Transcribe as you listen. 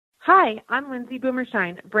Hi, I'm Lindsay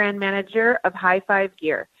Boomershine, brand manager of High Five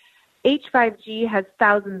Gear. H5G has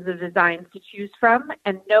thousands of designs to choose from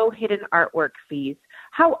and no hidden artwork fees.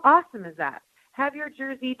 How awesome is that? Have your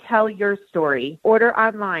jersey tell your story. Order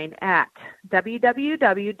online at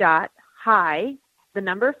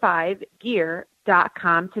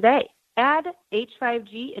www.high5gear.com today. Add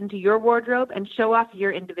H5G into your wardrobe and show off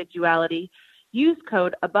your individuality. Use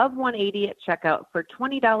code ABOVE180 at checkout for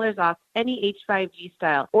 $20 off any H5G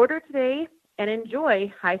style. Order today and enjoy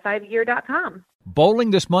highfivegear.com.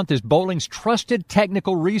 Bowling This Month is bowling's trusted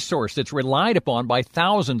technical resource that's relied upon by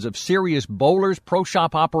thousands of serious bowlers, pro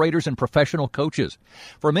shop operators, and professional coaches.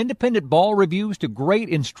 From independent ball reviews to great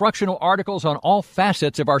instructional articles on all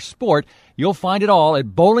facets of our sport, you'll find it all at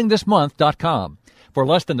bowlingthismonth.com. For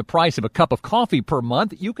less than the price of a cup of coffee per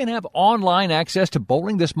month, you can have online access to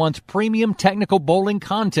Bowling This Month's premium technical bowling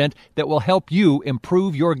content that will help you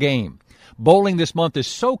improve your game. Bowling This Month is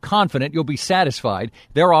so confident you'll be satisfied,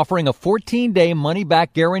 they're offering a 14-day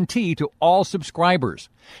money-back guarantee to all subscribers.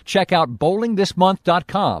 Check out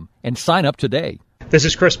bowlingthismonth.com and sign up today. This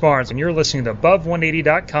is Chris Barnes, and you're listening to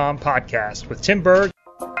Above180.com podcast with Tim Berg.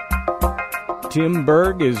 Tim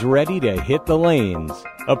Berg is ready to hit the lanes,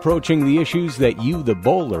 approaching the issues that you, the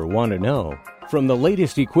bowler, want to know. From the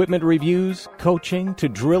latest equipment reviews, coaching, to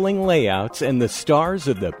drilling layouts, and the stars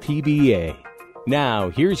of the PBA.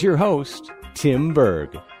 Now, here's your host, Tim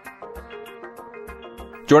Berg.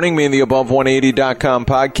 Joining me in the Above180.com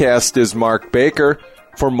podcast is Mark Baker.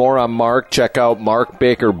 For more on Mark, check out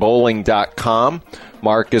markbakerbowling.com.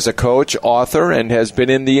 Mark is a coach, author, and has been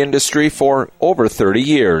in the industry for over 30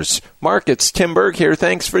 years. Mark, it's Tim Berg here.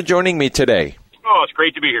 Thanks for joining me today. Oh, it's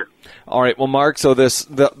great to be here. All right, well, Mark, so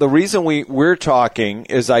the reason we're talking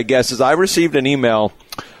is I received an email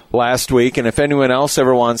last week, and if anyone else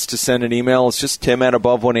ever wants to send an email, it's just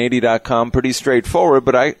tim@above180.com. Pretty straightforward,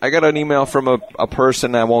 but I got an email from a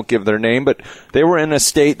person, I won't give their name, but they were in a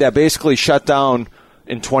state that basically shut down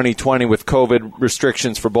in 2020 with COVID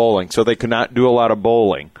restrictions for bowling, so they could not do a lot of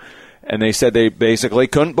bowling. And they said they basically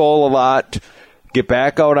couldn't bowl a lot, get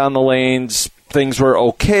back out on the lanes. Things were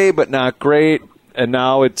okay, but not great. And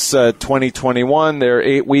now it's 2021. They're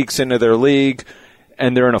 8 weeks into their league,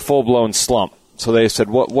 and they're in a full-blown slump. So they said,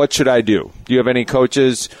 what should I do? Do you have any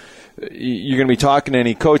coaches? You're going to be talking to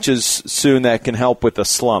any coaches soon that can help with the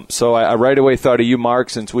slump. So I right away thought of you, Mark,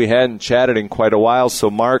 since we hadn't chatted in quite a while. So,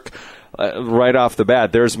 Mark, right off the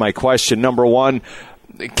bat, there's my question. Number one,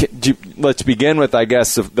 let's begin with, I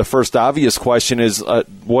guess, the first obvious question is,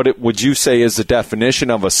 what would you say is the definition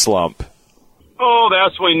of a slump? Oh,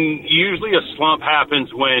 that's when usually a slump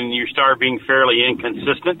happens when you start being fairly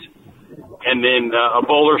inconsistent, and then a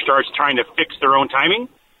bowler starts trying to fix their own timing.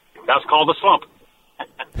 That's called a slump.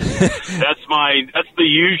 That's the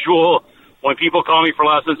usual when people call me for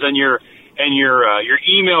lessons, and your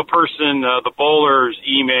email person, the bowler's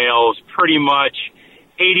emails, pretty much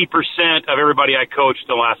 80% of everybody I coached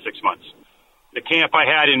the last 6 months. The camp I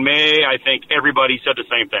had in May, I think everybody said the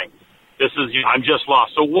same thing. I'm just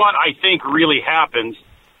lost. So what I think really happens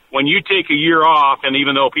when you take a year off, and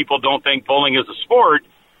even though people don't think bowling is a sport,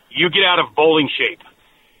 you get out of bowling shape.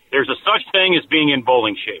 There's a such thing as being in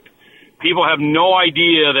bowling shape. People have no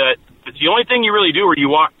idea that it's the only thing you really do where you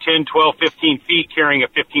walk 10, 12, 15 feet carrying a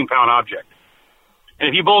 15-pound object. And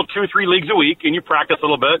if you bowl 2 or 3 leagues a week and you practice a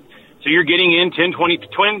little bit, so you're getting in 10, 20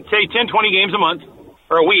 games a month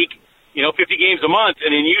or a week, 50 games a month,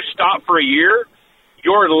 and then you stop for a year,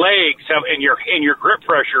 your legs and your grip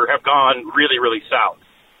pressure have gone really, really south.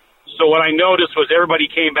 So what I noticed was everybody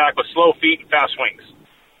came back with slow feet and fast swings.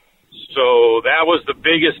 So that was the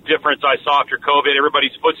biggest difference I saw after COVID.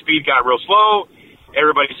 Everybody's foot speed got real slow.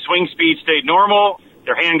 Everybody's swing speed stayed normal.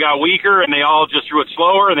 Their hand got weaker, and they all just threw it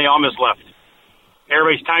slower, and they all missed left.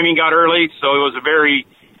 Everybody's timing got early, so it was a very,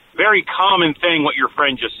 very common thing what your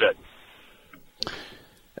friend just said.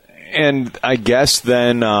 And I guess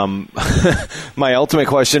then my ultimate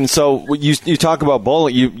question, so you talk about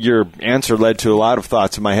bowling, your answer led to a lot of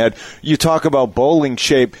thoughts in my head. You talk about bowling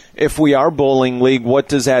shape. If we are bowling league, what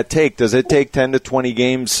does that take? Does it take 10 to 20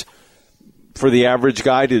 games for the average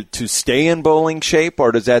guy to stay in bowling shape,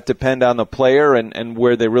 or does that depend on the player and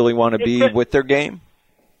where they really want to be with their game?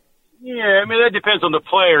 Yeah, I mean, that depends on the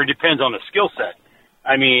player. It depends on the skill set.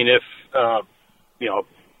 I mean,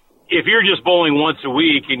 if you're just bowling once a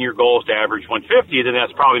week and your goal is to average 150, then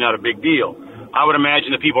that's probably not a big deal. I would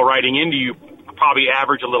imagine the people writing into you probably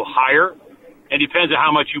average a little higher. It depends on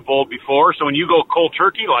how much you bowled before. So when you go cold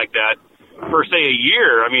turkey like that for, say, a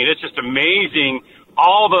year, I mean, it's just amazing.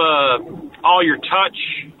 All your touch,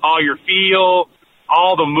 all your feel,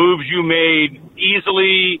 all the moves you made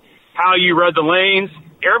easily, how you read the lanes.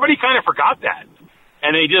 everybody kind of forgot that.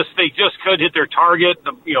 And they just could hit their target,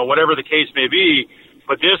 whatever the case may be.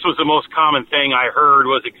 But this was the most common thing I heard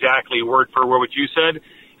was exactly word for word what you said.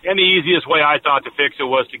 And the easiest way I thought to fix it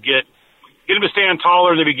was to get them to stand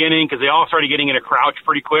taller in the beginning, because they all started getting in a crouch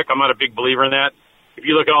pretty quick. I'm not a big believer in that. If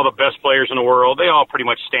you look at all the best players in the world, they all pretty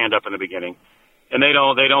much stand up in the beginning, and they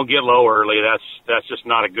don't get low early. That's just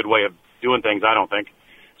not a good way of doing things, I don't think.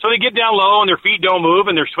 So they get down low, and their feet don't move,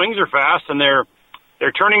 and their swings are fast, and they're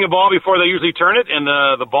turning the ball before they usually turn it, and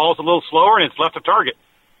the ball's a little slower, and it's left of target.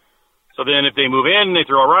 So then if they move in, they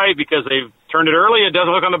throw it right because they've turned it early. It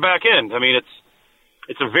doesn't look on the back end. I mean,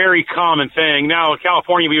 it's a very common thing. Now, in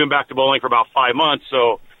California, we've been back to bowling for about 5 months,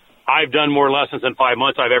 so I've done more lessons in 5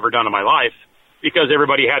 months I've ever done in my life, because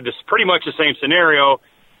everybody had this pretty much the same scenario.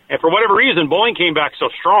 And for whatever reason, bowling came back so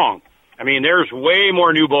strong. I mean, there's way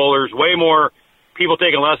more new bowlers, way more people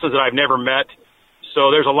taking lessons that I've never met.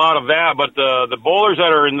 So there's a lot of that. But the bowlers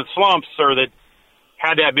that are in the slumps or that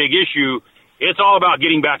had that big issue, it's all about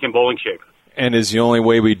getting back in bowling shape. And is the only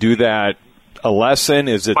way we do that a lesson?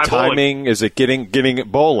 Is it timing? Is it getting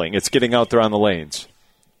it bowling? It's getting out there on the lanes.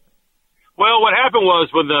 Well, what happened was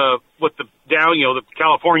with the down, the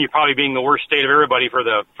California probably being the worst state of everybody for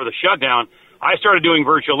the shutdown, I started doing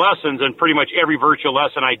virtual lessons, and pretty much every virtual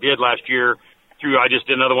lesson I did last year I just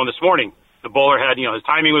did another one this morning. The bowler had, his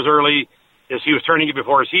timing was early, he was turning it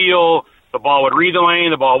before his heel, the ball would read the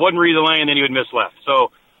lane, the ball wouldn't read the lane, then he would miss left.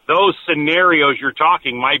 So those scenarios you're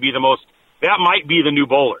talking might be that might be the new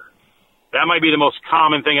bowler. That might be the most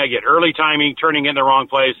common thing I get. Early timing, turning in the wrong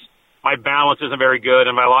place. My balance isn't very good,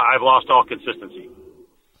 and I've lost all consistency.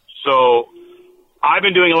 So I've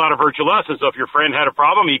been doing a lot of virtual lessons. So if your friend had a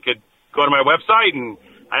problem, he could go to my website, and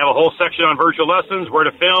I have a whole section on virtual lessons, where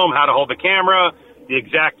to film, how to hold the camera, the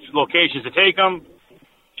exact locations to take them,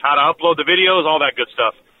 how to upload the videos, all that good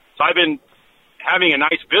stuff. So I've been having a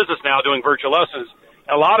nice business now doing virtual lessons.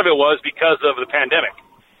 A lot of it was because of the pandemic.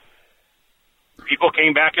 People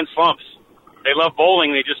came back in slumps. They love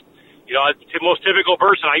bowling. They just, the most typical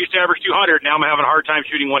person, I used to average 200. Now I'm having a hard time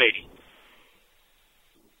shooting 180.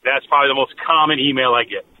 That's probably the most common email I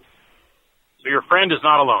get. So your friend is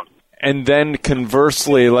not alone. And then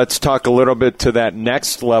conversely, let's talk a little bit to that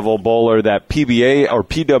next level bowler, that PBA or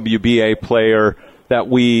PWBA player that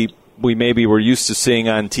we maybe were used to seeing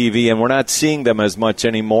on TV, and we're not seeing them as much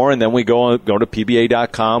anymore. And then we go to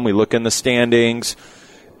PBA.com, we look in the standings,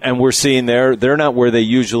 and we're seeing they're not where they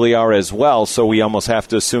usually are as well, so we almost have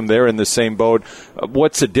to assume they're in the same boat.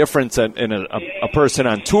 What's the difference in a person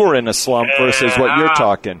on tour in a slump versus what you're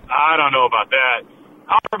talking? I don't know about that.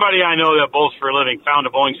 Everybody I know that bowls for a living found a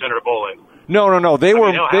bowling center to bowl in. No. They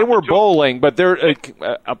were bowling, but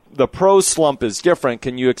the pro slump is different.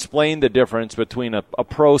 Can you explain the difference between a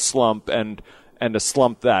pro slump and a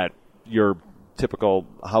slump that your typical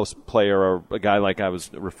house player or a guy like I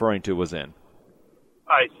was referring to was in?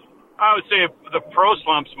 I would say the pro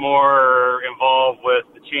slump's more involved with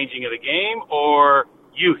the changing of the game or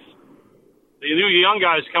youth. The new young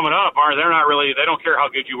guys coming up they don't care how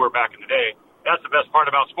good you were back in the day. That's the best part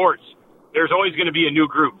about sports. There's always going to be a new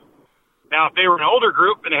group. Now, if they were an older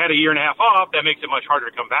group and they had a year and a half off, that makes it much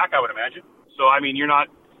harder to come back, I would imagine. So, I mean, you're not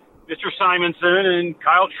Mr. Simonson and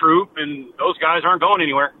Kyle Troop, and those guys aren't going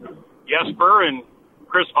anywhere. Jesper and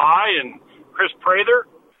Chris Vai and Chris Prather,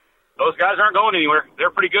 those guys aren't going anywhere.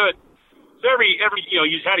 They're pretty good. So every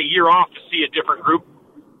you just had a year off to see a different group.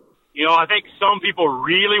 I think some people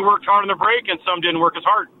really worked hard on the break and some didn't work as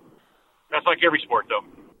hard. That's like every sport, though.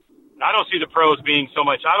 I don't see the pros being so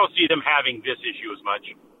much. I don't see them having this issue as much.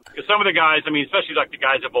 Because some of the guys, especially like the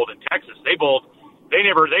guys that bowled in Texas, they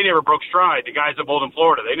never broke stride. The guys that bowled in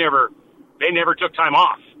Florida, they never took time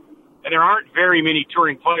off. And there aren't very many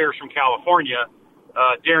touring players from California.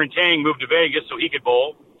 Darren Tang moved to Vegas so he could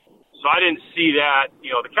bowl. So I didn't see that.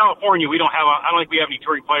 The California, I don't think we have any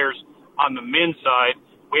touring players on the men's side.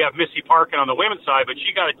 We have Missy Parkin on the women's side, but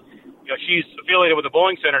she's affiliated with the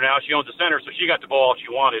bowling center now. She owns the center, so she got to bowl all she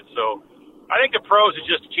wanted. So I think the pros is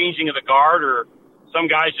just changing of the guard, or some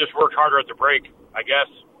guys just worked harder at the break, I guess.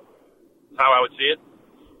 That's how I would see it.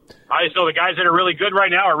 I just know the guys that are really good right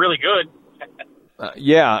now are really good.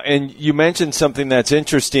 Yeah, and you mentioned something that's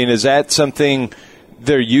interesting. Is that something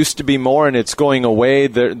there used to be more and it's going away?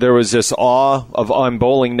 There was this awe of I'm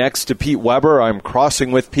bowling next to Pete Weber, I'm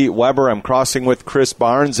crossing with Pete Weber, I'm crossing with Chris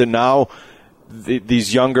Barnes, and now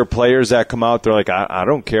these younger players that come out, they're like, I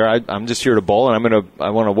don't care, I'm just here to bowl, and I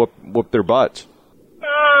want to whoop their butts.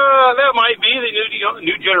 That might be. The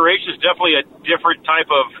new generation is definitely a different type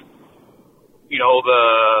of,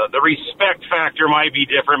 the respect factor might be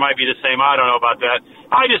different, might be the same. I don't know about that.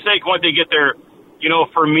 I just think once they get their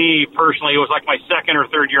for me personally, it was like my second or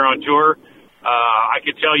third year on tour. I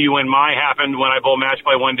could tell you when mine happened, when I bowled match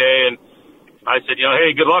play one day, and I said,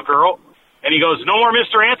 hey, good luck, Earl. And he goes, no more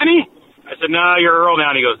Mr. Anthony? I said, no, you're Earl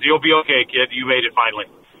now. And he goes, you'll be okay, kid. You made it finally.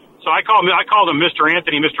 So I called him Mr.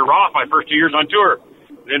 Anthony, Mr. Roth my first 2 years on tour.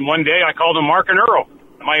 Then one day I called him Mark and Earl.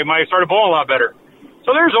 I started bowling a lot better.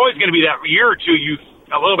 So there's always going to be that year or two,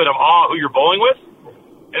 a little bit of awe who you're bowling with.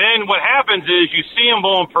 And then what happens is you see them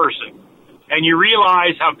bowl in person, and you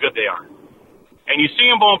realize how good they are. And you see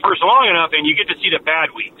them bowl in person long enough, and you get to see the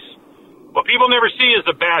bad weeks. What people never see is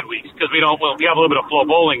the bad weeks, because we have a little bit of flow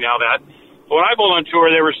bowling now. But when I bowled on tour,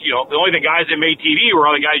 there was, the guys that made TV were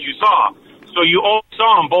all the guys you saw. So you only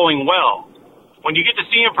saw them bowling well. When you get to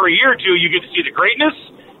see them for a year or two, you get to see the greatness,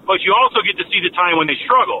 but you also get to see the time when they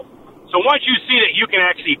struggle. So once you see that you can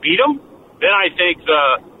actually beat them, then I think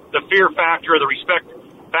the fear factor or the respect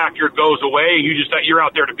factor goes away, and you're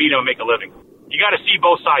out there to beat them and make a living. You got to see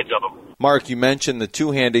both sides of them. Mark, you mentioned the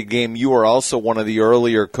two-handed game. You were also one of the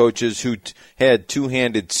earlier coaches who had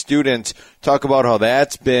two-handed students. Talk about how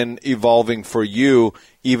that's been evolving for you,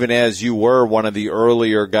 even as you were one of the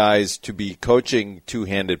earlier guys to be coaching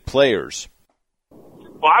two-handed players.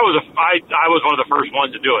 Well, I was one of the first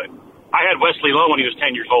ones to do it. I had Wesley Lowe when he was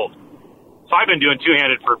 10 years old. So I've been doing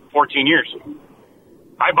two-handed for 14 years.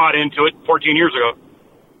 I bought into it 14 years ago.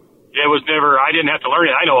 I didn't have to learn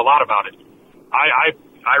it. I know a lot about it.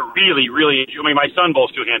 I really, really enjoy. My son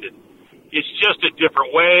bowls two-handed. It's just a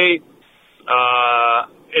different way.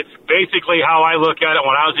 It's basically how I look at it.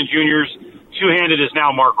 When I was in juniors, two-handed is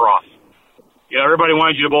now Mark Roth. Everybody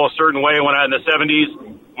wanted you to bowl a certain way. When in the 70s,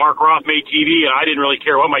 Mark Roth made TV, and I didn't really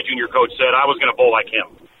care what my junior coach said. I was going to bowl like him.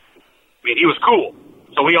 He was cool.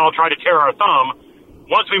 So we all tried to tear our thumb.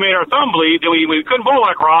 Once we made our thumb bleed, then we couldn't bowl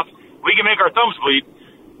like Roth. We can make our thumbs bleed.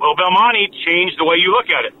 Well, Belmonte changed the way you look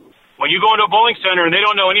at it. When you go into a bowling center and they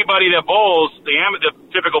don't know anybody that bowls, the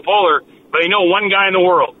typical bowler, but they know one guy in the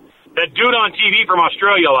world. That dude on TV from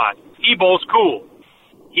Australia a lot. He bowls cool.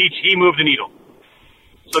 He moved the needle.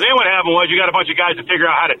 So then what happened was you got a bunch of guys to figure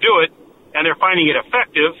out how to do it, and they're finding it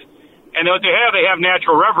effective. And what they have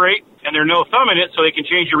natural rev rate, and there's no thumb in it, so they can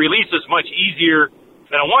change your releases much easier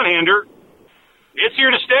than a one-hander. It's here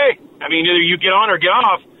to stay. Either you get on or get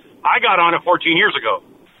off. I got on it 14 years ago.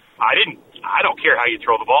 I don't care how you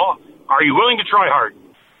throw the ball. Are you willing to try hard?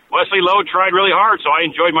 Wesley Lowe tried really hard, so I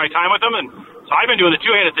enjoyed my time with him, and so I've been doing the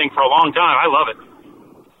two-handed thing for a long time. I love it.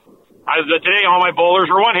 Today, all my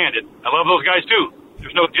bowlers were one-handed. I love those guys, too.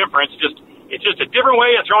 There's no difference. It's just a different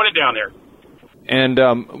way of throwing it down there.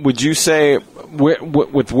 And would you say,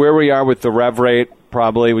 with where we are with the rev rate,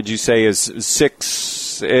 probably, would you say is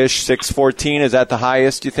 6-ish, 614? Is that the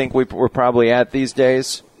highest you think we're probably at these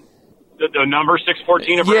days? The number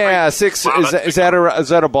 614 of yeah, 6. Wow, is that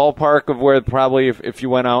a ballpark of where probably if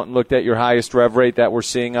you went out and looked at your highest rev rate that we're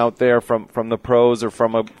seeing out there from the pros or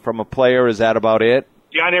from a player? Is that about it?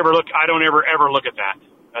 Yeah, I don't ever look at that.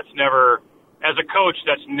 That's never, as a coach,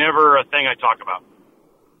 that's never a thing I talk about.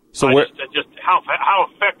 So just how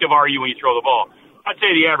effective are you when you throw the ball? I'd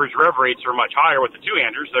say the average rev rates are much higher with the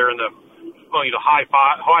two-handers. They're in the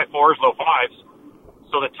high fours, low fives.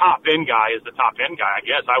 So the top end guy is the top end guy, I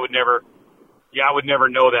guess. I would never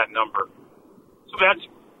know that number. So that's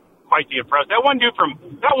quite the impressive. That one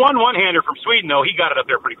one-hander from Sweden, though, he got it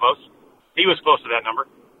up there pretty close. He was close to that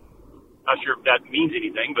number. Not sure if that means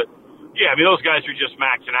anything, but yeah, those guys are just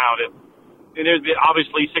maxing out. And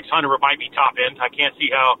obviously 600 might be top end. I can't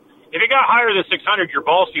see how, if it got higher than 600, your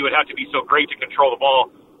ball speed would have to be so great to control the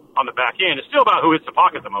ball on the back end. It's still about who hits the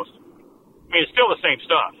pocket the most. It's still the same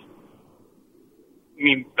stuff.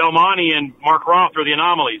 Belmonte and Mark Roth are the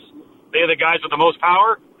anomalies. They are the guys with the most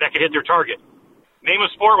power that can hit their target. Name a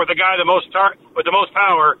sport with the guy with the most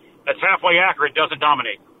power that's halfway accurate doesn't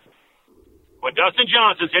dominate. When Dustin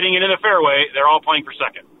Johnson's hitting it in the fairway, they're all playing for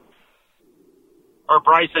second. Or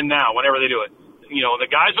Bryson now, whenever they do it. The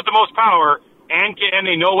guys with the most power and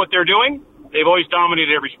they know what they're doing, they've always dominated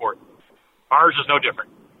every sport. Ours is no different.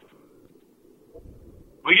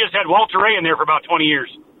 We just had Walter Ray in there for about 20 years.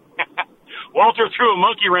 Walter threw a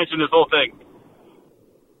monkey wrench in this whole thing.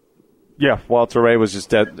 Yeah, Walter Ray was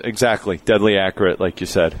just deadly accurate, like you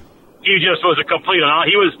said. He just was a complete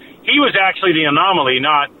anomaly. He was actually the anomaly,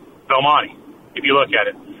 not Belmonte, if you look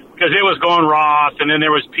at it. Because it was going Roth, and then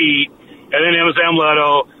there was Pete, and then it was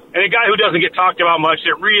Amleto, and a guy who doesn't get talked about much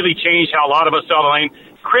that really changed how a lot of us saw the lane.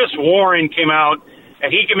 Chris Warren came out,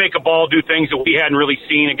 and he can make a ball do things that we hadn't really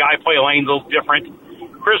seen. A guy play a lane a little different.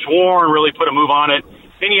 Chris Warren really put a move on it.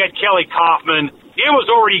 Then you had Kelly Kaufman. It was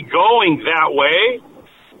already going that way.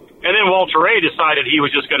 And then Walter Ray decided he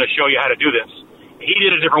was just going to show you how to do this. He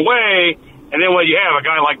did it a different way, And then what you have, a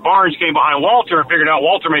guy like Barnes came behind Walter and figured out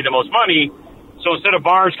Walter made the most money. So instead of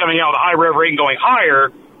Barnes coming out with a high rev rate and going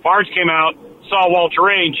higher, Barnes came out, saw Walter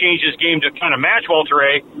Ray, and changed his game to kind of match Walter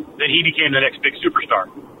Ray. Then he became the next big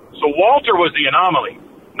superstar. So Walter was the anomaly,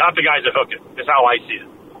 not the guys that hook it, is how I see it.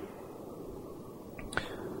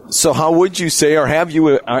 So how would you say, or have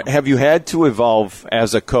you had to evolve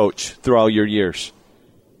as a coach throughout your years?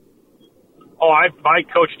 Oh, I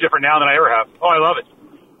coach different now than I ever have. Oh, I love it.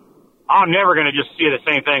 I'm never going to just see the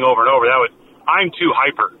same thing over and over. I'm too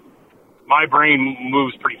hyper. My brain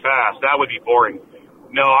moves pretty fast. That would be boring.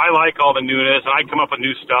 No, I like all the newness, and I come up with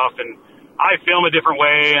new stuff, and I film a different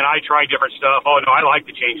way, and I try different stuff. Oh, no, I like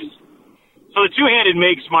the changes. So the two-handed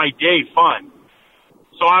makes my day fun.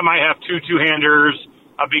 So I might have two two-handers,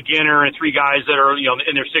 a beginner, and three guys that are,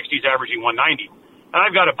 in their 60s averaging 190. And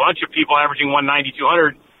I've got a bunch of people averaging 190,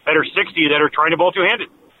 200 that are 60 that are trying to bowl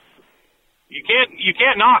two-handed. You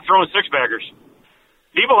can't not throwing six-baggers.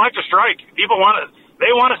 People like to strike. They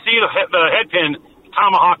want to see the head pin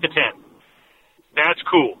tomahawk to 10. That's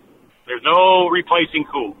cool. There's no replacing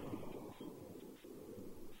cool.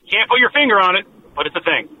 Can't put your finger on it, but it's a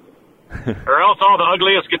thing. Or else all the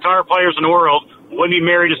ugliest guitar players in the world wouldn't be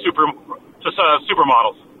married to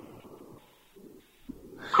supermodels.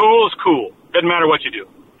 Cool is cool. Doesn't matter what you do.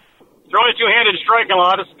 Throwing a two-handed and striking a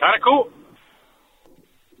lot is kind of cool.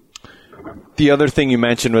 The other thing you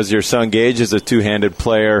mentioned was your son Gage is a two-handed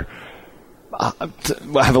player. I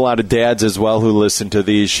have a lot of dads as well who listen to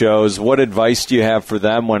these shows. What advice do you have for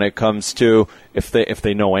them when it comes to if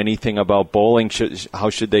they know anything about bowling? How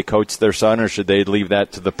should they coach their son, or should they leave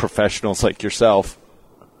that to the professionals like yourself?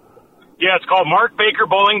 Yeah, it's called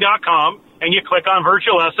markbakerbowling.com, and you click on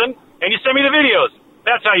virtual lesson, and you send me the videos.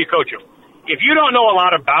 That's how you coach them. If you don't know a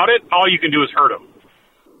lot about it, all you can do is hurt them.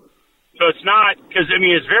 So it's not, because,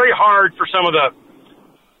 it's very hard for some of the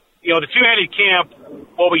two-handed camp.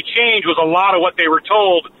 What we changed was a lot of what they were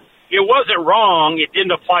told. It wasn't wrong. It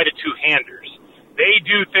didn't apply to two-handers. They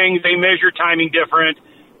do things. They measure timing different.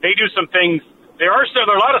 They do some things. There are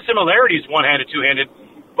a lot of similarities one-handed, two-handed,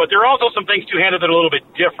 but there are also some things two-handed that are a little bit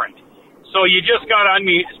different. So you just got to,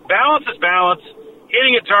 balance is balance.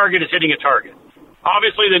 Hitting a target is hitting a target.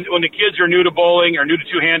 Obviously, when the kids are new to bowling or new to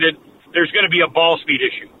two-handed, there's going to be a ball speed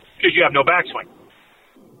issue because you have no backswing.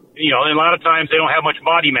 And a lot of times they don't have much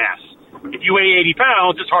body mass. If you weigh 80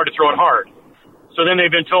 pounds, it's hard to throw it hard. So then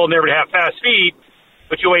they've been told never to have fast feet,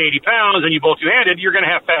 but you weigh 80 pounds and you bowl two-handed, you're going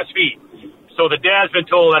to have fast feet. So the dad's been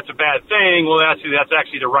told that's a bad thing. Well, that's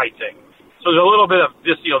actually the right thing. So there's a little bit of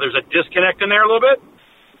this, there's a disconnect in there a little bit.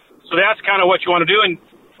 So that's kind of what you want to do. And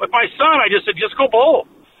with my son, I just said, just go bowl.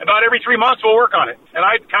 About every 3 months, we'll work on it. And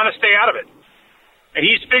I kind of stay out of it. And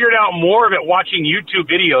he's figured out more of it watching YouTube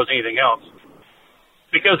videos than anything else.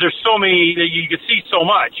 Because there's so many, you can see so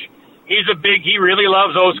much. He really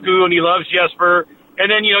loves Osku and he loves Jesper. And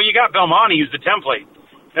then, you got Belmonte, who's the template.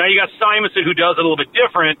 Now you got Simonson, who does it a little bit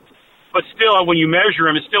different. But still, when you measure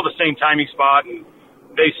him, it's still the same timing spot. And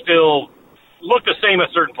they still look the same at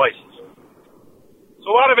certain places. So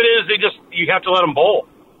a lot of it is you have to let them bowl.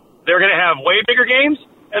 They're going to have way bigger games,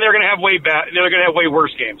 and they're going to have way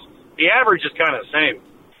worse games. The average is kind of the same.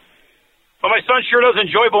 But my son sure does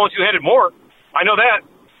enjoy bowling two-handed more. I know that.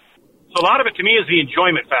 So a lot of it to me is the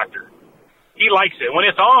enjoyment factor. He likes it. When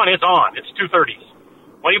it's on, it's on. It's 230s.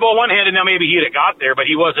 When he bowled one-handed, now maybe he'd have got there, but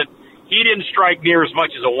he didn't strike near as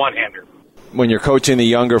much as a one-hander. When you're coaching the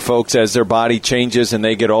younger folks, as their body changes and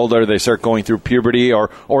they get older, they start going through puberty, or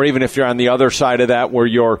even if you're on the other side of that, where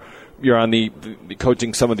you're on the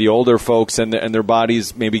coaching some of the older folks and their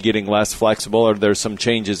bodies maybe getting less flexible, or there's some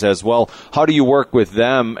changes as well. How do you work with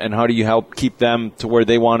them, and how do you help keep them to where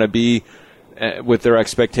they want to be with their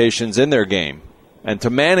expectations in their game, and to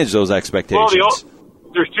manage those expectations? Well,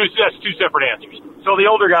 that's two separate answers. So the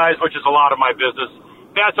older guys, which is a lot of my business,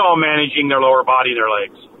 that's all managing their lower body, their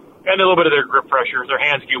legs, and a little bit of their grip pressure. Their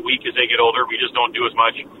hands get weak as they get older. We just don't do as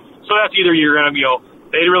much. So that's either you're going to,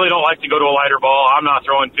 they really don't like to go to a lighter ball. I'm not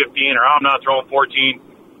throwing 15 or I'm not throwing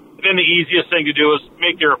 14. Then the easiest thing to do is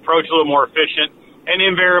make their approach a little more efficient, and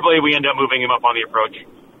invariably we end up moving them up on the approach.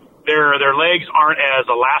 Their legs aren't as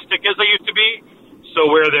elastic as they used to be,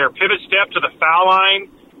 so where their pivot step to the foul line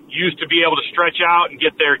used to be able to stretch out and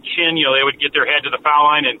get their chin, they would get their head to the foul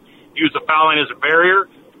line and use the foul line as a barrier.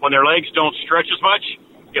 When their legs don't stretch as much,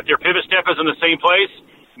 if their pivot step is in the same place,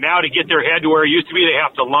 now to get their head to where it used to be, they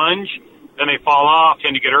have to lunge. Then they fall off,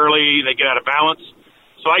 tend to get early, they get out of balance.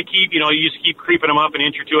 So I keep, you just keep creeping them up an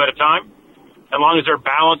inch or two at a time. As long as they're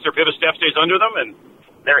balanced, their pivot step stays under them, and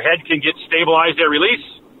their head can get stabilized at release.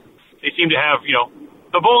 They seem to have,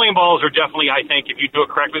 the bowling balls are definitely, I think, if you do it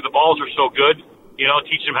correctly, the balls are so good.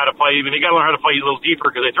 teach them how to play. Even they got to learn how to play a little deeper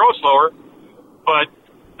because they throw it slower, but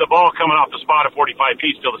the ball coming off the spot at 45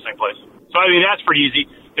 feet is still the same place. So, that's pretty easy.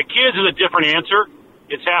 The kids is a different answer.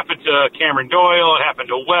 It's happened to Cameron Doyle. It happened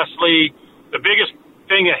to Wesley. The biggest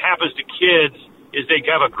thing that happens to kids is they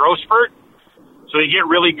have a growth spurt. So they get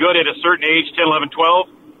really good at a certain age, 10, 11, 12,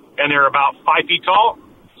 and they're about 5 feet tall.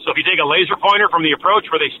 So if you take a laser pointer from the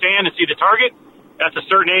approach where they stand and see the target, that's a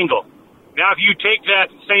certain angle. Now, if you take that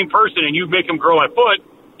same person and you make him grow a foot,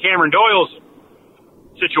 Cameron Doyle's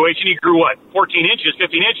situation, he grew 14 inches,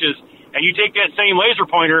 15 inches, and you take that same laser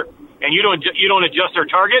pointer and you don't adjust their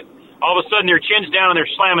target, all of a sudden their chin's down and they're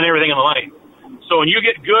slamming everything in the lane. So when you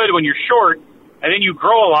get good when you're short and then you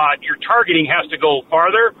grow a lot, your targeting has to go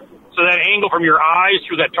farther, so that angle from your eyes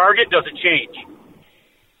through that target doesn't change.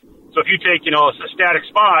 So if you take, a static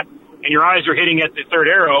spot and your eyes are hitting at the third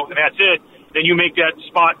arrow and that's it, then you make that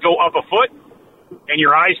spot go up a foot, and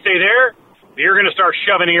your eyes stay there, you're going to start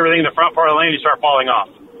shoving everything in the front part of the lane and start falling off.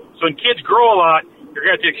 So when kids grow a lot, you're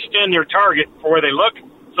going to have to extend their target for where they look,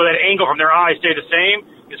 so that angle from their eyes stay the same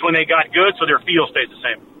is when they got good, so their feel stays the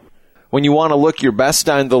same. When you want to look your best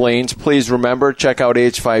on the lanes, please remember, check out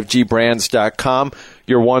h5gbrands.com,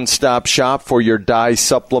 your one-stop shop for your dye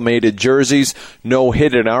sublimated jerseys, no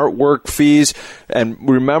hidden artwork fees, and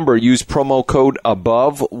remember, use promo code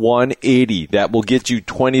ABOVE180. That will get you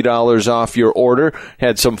 $20 off your order.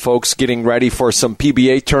 Had some folks getting ready for some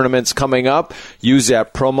PBA tournaments coming up. Use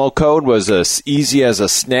that promo code. Was as easy as a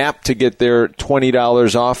snap to get their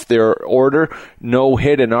 $20 off their order. No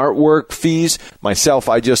hidden artwork fees. Myself,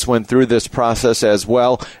 I just went through this process as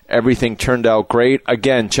well. Everything turned out great.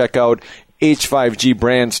 Again, check out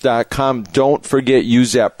h5gbrands.com. Don't forget,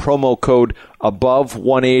 use that promo code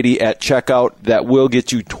ABOVE180 at checkout. That will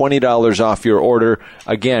get you $20 off your order.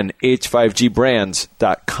 Again,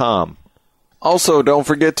 h5gbrands.com. Also, don't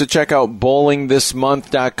forget to check out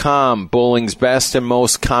bowlingthismonth.com, bowling's best and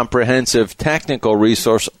most comprehensive technical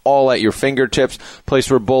resource, all at your fingertips,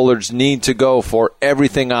 place where bowlers need to go for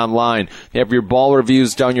everything online. They have your ball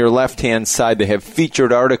reviews down your left-hand side. They have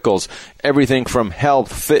featured articles, everything from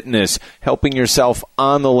health, fitness, helping yourself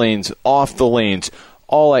on the lanes, off the lanes,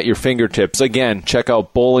 all at your fingertips. Again, check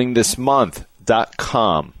out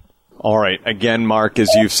bowlingthismonth.com. All right. Again, Mark, as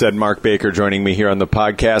you've said, Mark Baker joining me here on the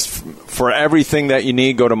podcast. For everything that you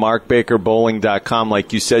need, go to markbakerbowling.com.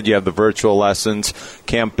 Like you said, you have the virtual lessons,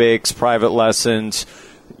 Camp Bakes, private lessons.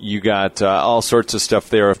 You got all sorts of stuff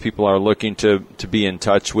there if people are looking to be in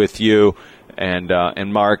touch with you.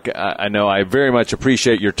 And Mark, I know I very much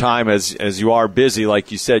appreciate your time as you are busy.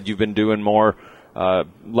 Like you said, you've been doing more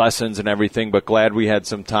lessons and everything, but glad we had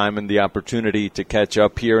some time and the opportunity to catch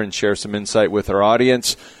up here and share some insight with our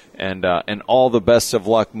audience. And all the best of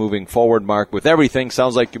luck moving forward, Mark, with everything.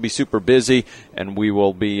 Sounds like you'll be super busy, and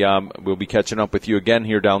we'll be catching up with you again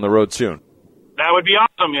here down the road soon. That would be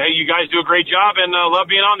awesome. You guys do a great job, and love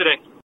being on today.